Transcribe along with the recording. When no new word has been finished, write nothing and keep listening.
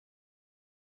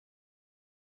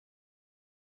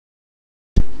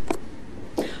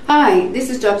Hi, this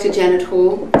is Dr. Janet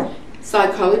Hall,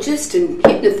 psychologist and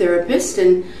hypnotherapist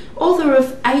and author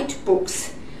of 8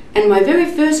 books. And my very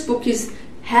first book is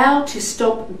How to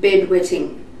Stop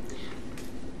Bedwetting.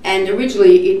 And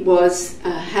originally it was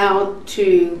how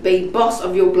to be boss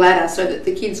of your bladder so that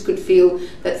the kids could feel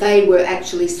that they were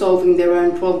actually solving their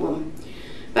own problem.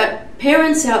 But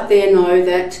parents out there know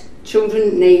that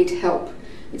children need help.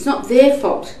 It's not their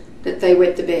fault that they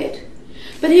wet the bed.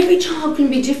 But every child can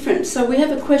be different, so we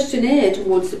have a questionnaire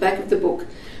towards the back of the book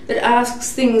that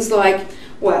asks things like,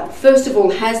 well, first of all,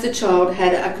 has the child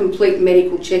had a complete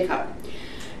medical checkup?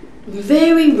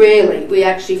 Very rarely we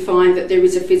actually find that there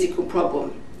is a physical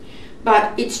problem,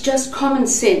 but it's just common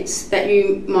sense that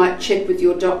you might check with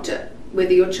your doctor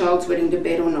whether your child's wetting the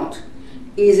bed or not.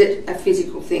 Is it a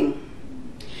physical thing?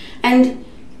 And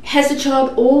has the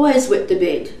child always wet the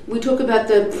bed? We talk about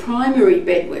the primary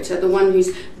bedwetter, the one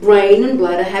whose brain and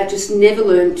bladder have just never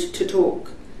learned to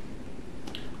talk.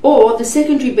 Or the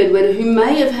secondary bedwetter who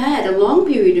may have had a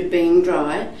long period of being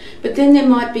dry, but then there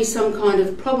might be some kind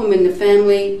of problem in the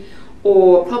family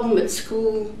or problem at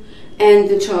school and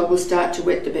the child will start to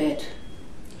wet the bed.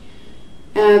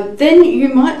 Then you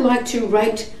might like to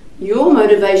rate your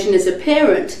motivation as a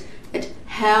parent at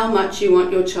how much you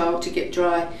want your child to get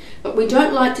dry. But we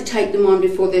don't like to take them on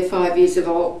before they're 5 years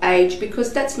of age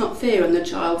because that's not fair on the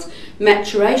child's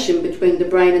maturation between the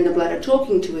brain and the bladder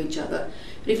talking to each other.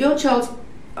 But if your child's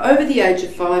over the age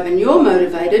of 5 and you're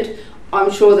motivated, I'm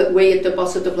sure that we at the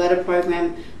Boss of the Bladder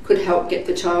program could help get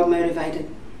the child motivated.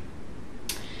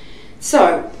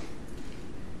 So,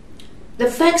 the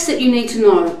facts that you need to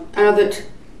know are that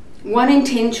 1 in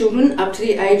 10 children up to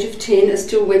the age of 10 are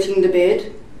still wetting the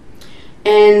bed,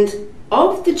 and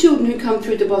of the children who come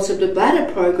through the Boss of the Bladder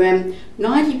program,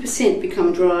 90%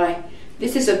 become dry.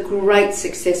 This is a great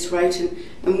success rate,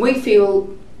 and we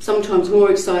feel sometimes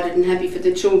more excited and happy for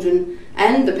the children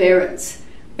and the parents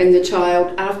when the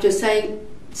child, after say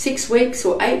 6 weeks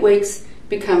or 8 weeks,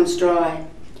 becomes dry.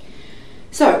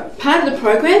 So part of the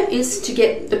program is to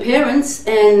get the parents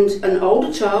and an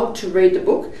older child to read the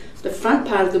book. The front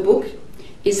part of the book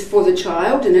is for the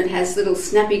child, and it has little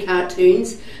snappy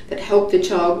cartoons that help the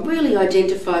child really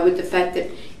identify with the fact that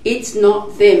it's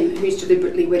not them who's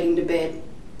deliberately wetting the bed.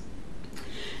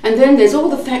 And then there's all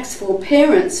the facts for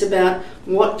parents about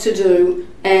what to do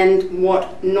and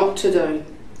what not to do.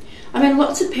 I mean,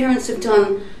 lots of parents have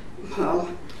done, well,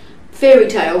 fairy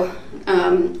tale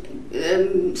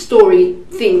story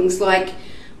things like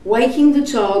waking the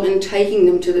child and taking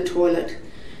them to the toilet.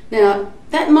 Now,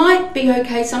 that might be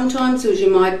okay sometimes, because you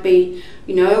might be,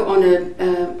 on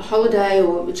a holiday,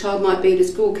 or the child might be at a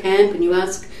school camp and you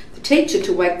ask the teacher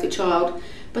to wake the child,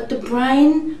 but the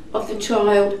brain of the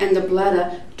child and the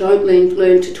bladder don't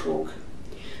learn to talk.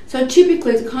 So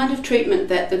typically the kind of treatment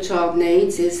that the child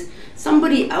needs is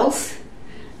somebody else,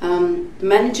 the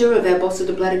manager of our Boss of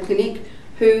the Bladder clinic,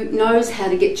 who knows how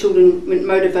to get children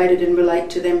motivated and relate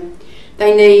to them.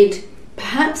 They need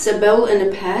perhaps a bell and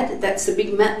a pad. That's the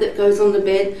big mat that goes on the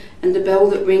bed and the bell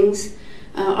that rings.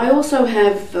 I also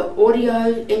have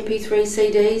audio MP3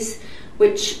 CDs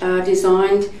which are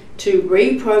designed to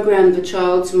reprogram the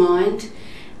child's mind,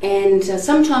 and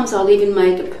sometimes I'll even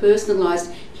make a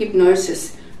personalised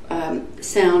hypnosis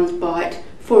sound bite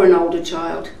for an older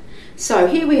child. So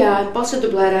here we are, Boss of the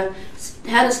Bladder,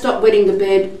 how to stop wetting the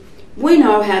bed. We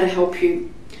know how to help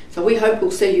you. So we hope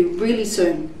we'll see you really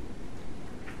soon.